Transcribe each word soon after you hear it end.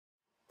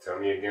Tell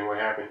me again what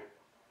happened.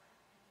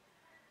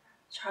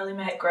 Charlie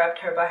Mack grabbed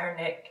her by her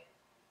neck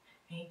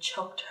and he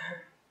choked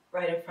her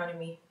right in front of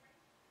me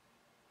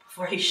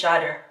before he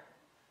shot her.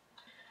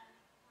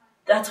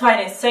 That's why I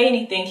didn't say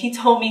anything. He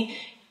told me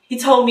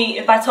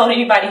if I told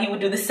anybody, he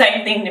would do the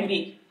same thing to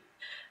me.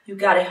 You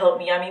gotta help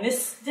me. I mean,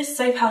 this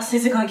safe house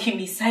isn't gonna keep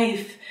me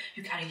safe.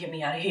 You gotta get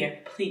me out of here,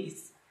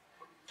 please.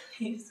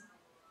 Please.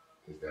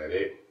 Is that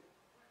it?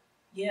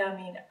 Yeah, I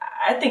mean,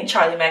 I think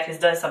Charlie Mack has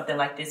done something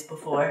like this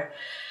before.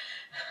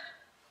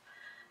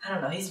 I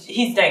don't know,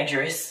 he's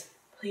dangerous.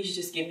 Please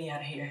just get me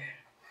out of here.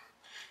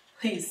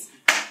 Please.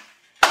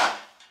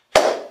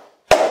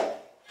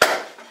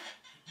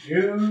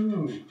 You're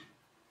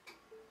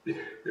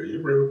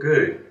real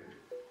good.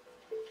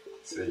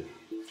 See.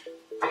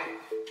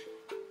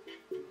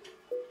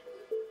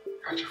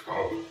 Got your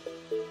phone.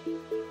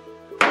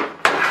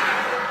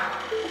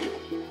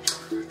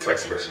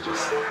 Text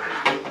messages.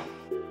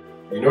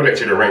 You know that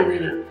you're the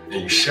ringleader,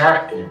 and you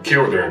shot and you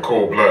killed her in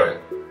cold blood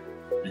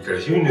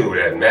because you knew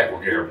that Matt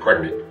would get her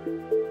pregnant.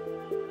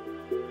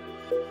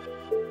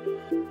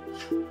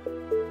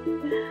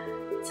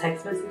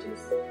 Text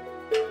messages?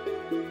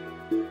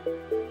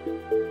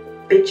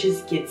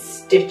 Bitches get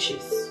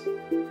stitches.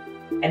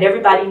 And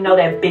everybody know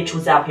that bitch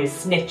was out here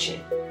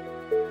snitching.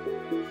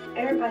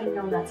 Everybody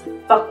know not to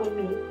fuck with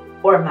me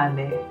or my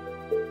man.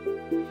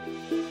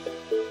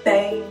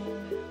 Bang.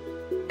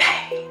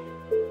 Bang.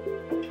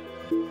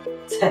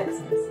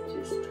 Text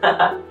messages.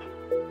 I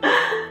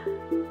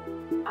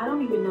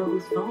don't even know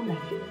whose phone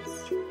that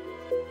is.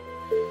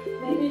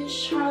 Maybe it's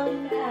Charlie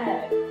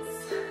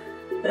Mack's.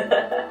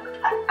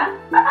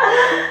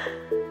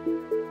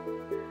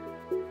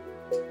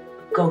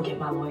 Go get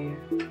my lawyer.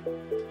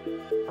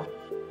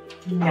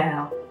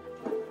 Now.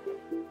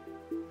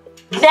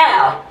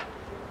 Now!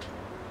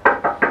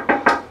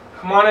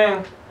 Come on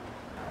in.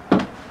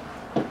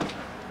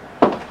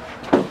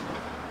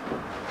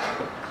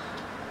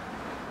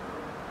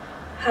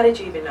 How did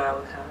you even know I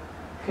would come?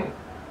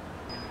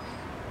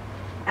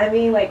 I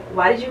mean, like,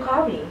 why did you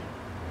call me?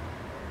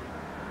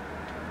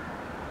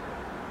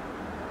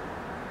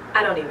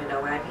 I don't even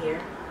know why I'm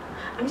here.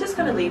 I'm just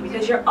gonna leave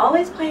because you're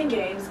always playing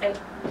games and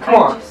Come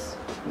on.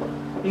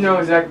 You know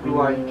exactly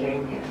why you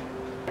came here.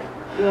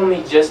 You want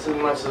me just as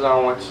much as I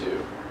want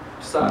you.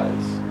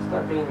 Besides,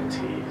 stop being a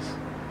tease.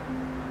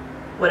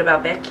 What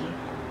about Becky?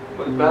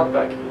 What about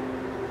Becky?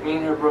 Me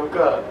and her broke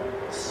up.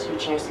 This is your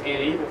chance to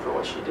get even for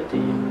what she did to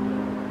you.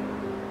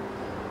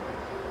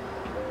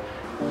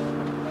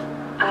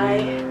 I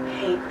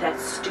hate that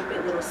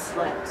stupid little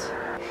slut.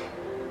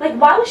 Like,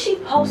 why would she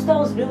post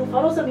those new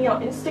photos of me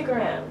on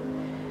Instagram?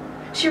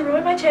 She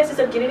ruined my chances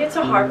of getting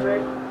into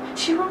Harvard.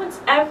 She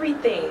ruins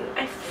everything.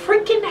 I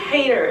freaking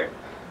hate her.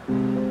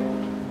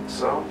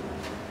 So,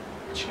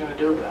 what you gonna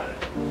do about it?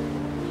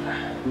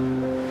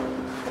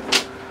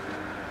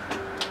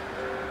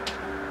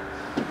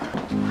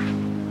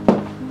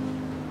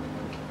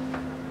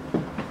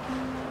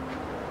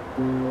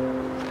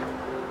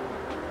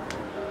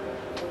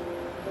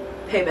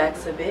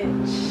 Payback's a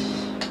bitch.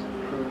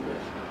 Prove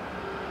it.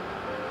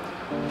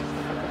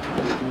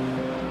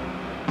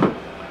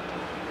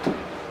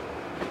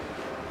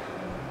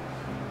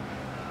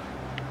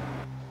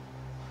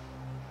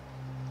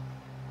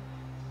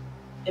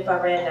 If I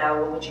ran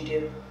now, what would you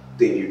do?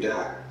 Then you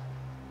die.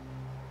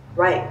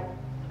 Right.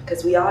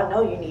 Because we all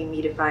know you need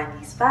me to find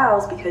these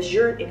files because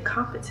you're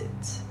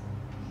incompetent.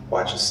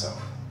 Watch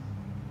yourself.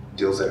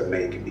 Deals that are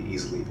made can be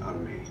easily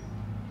unmade.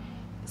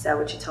 Is that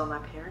what you told my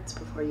parents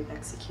before you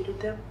executed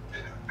them?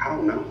 I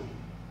don't know.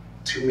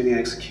 Too many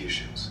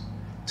executions.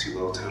 Too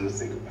little time to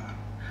think about it.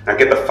 Now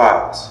get the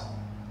files.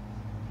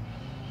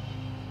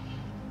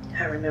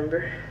 I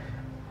remember.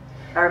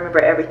 I remember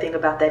everything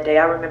about that day.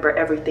 I remember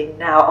everything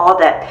now. All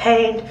that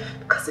pain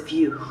because of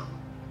you.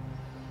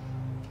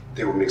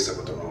 They were mixed up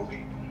with the wrong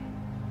people.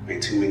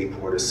 Made too many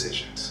poor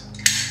decisions.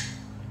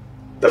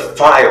 The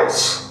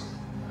files!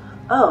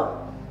 Oh,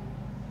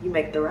 you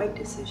make the right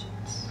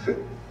decisions.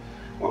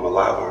 Well, I'm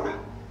alive, aren't I?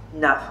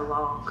 Not for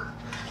long.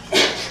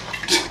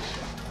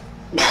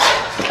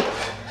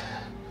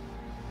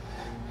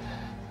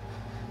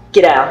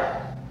 Get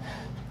out.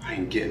 I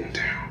ain't getting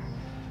down.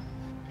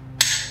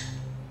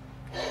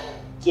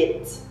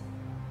 Get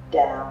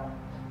down.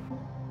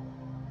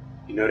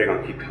 You know they're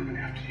gonna keep coming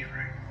after you,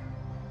 right?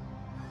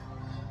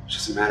 It's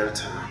just a matter of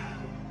time.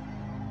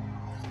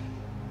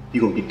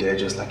 You're gonna be dead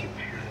just like your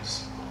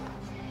parents.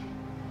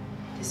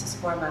 This is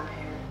for my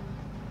parents.